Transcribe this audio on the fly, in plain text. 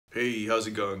Hey, how's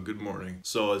it going? Good morning.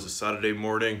 So it's a Saturday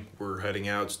morning. We're heading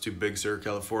out to Big Sur,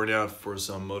 California for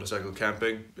some motorcycle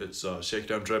camping. It's a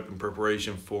shakedown trip in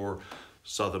preparation for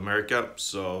South America.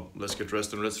 So let's get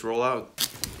dressed and let's roll out.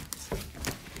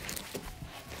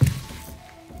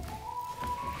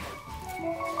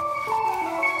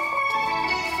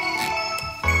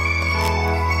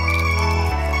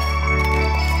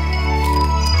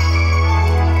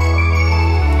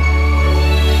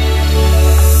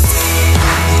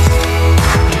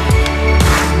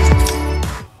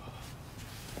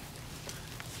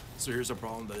 So here's a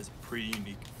problem that is pretty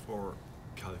unique for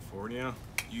California.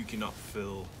 You cannot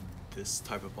fill this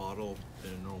type of bottle in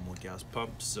a normal gas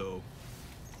pump, so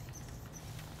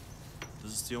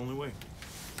this is the only way.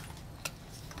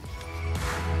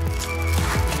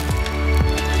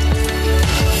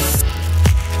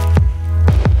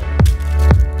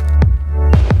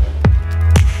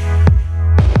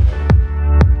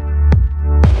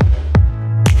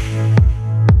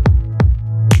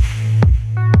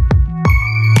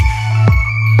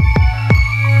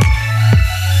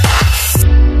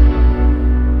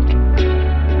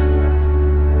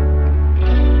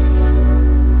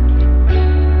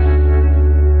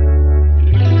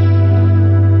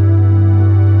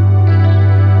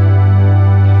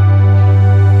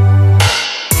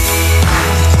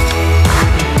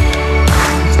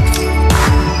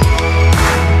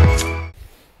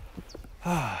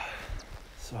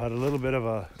 So I had a little bit of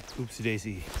a oopsie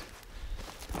daisy.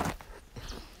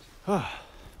 Was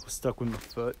stuck with my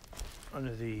foot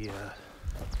under the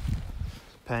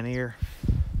pannier.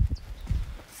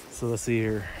 So let's see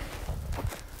here.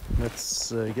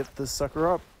 Let's get this sucker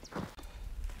up.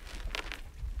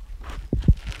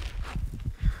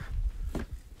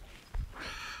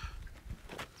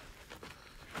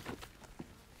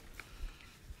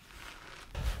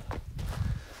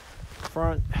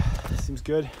 Front seems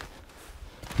good.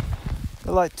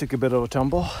 The light took a bit of a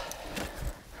tumble.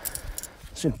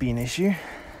 Shouldn't be an issue.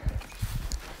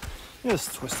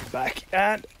 Just twist it back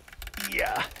and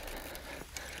yeah.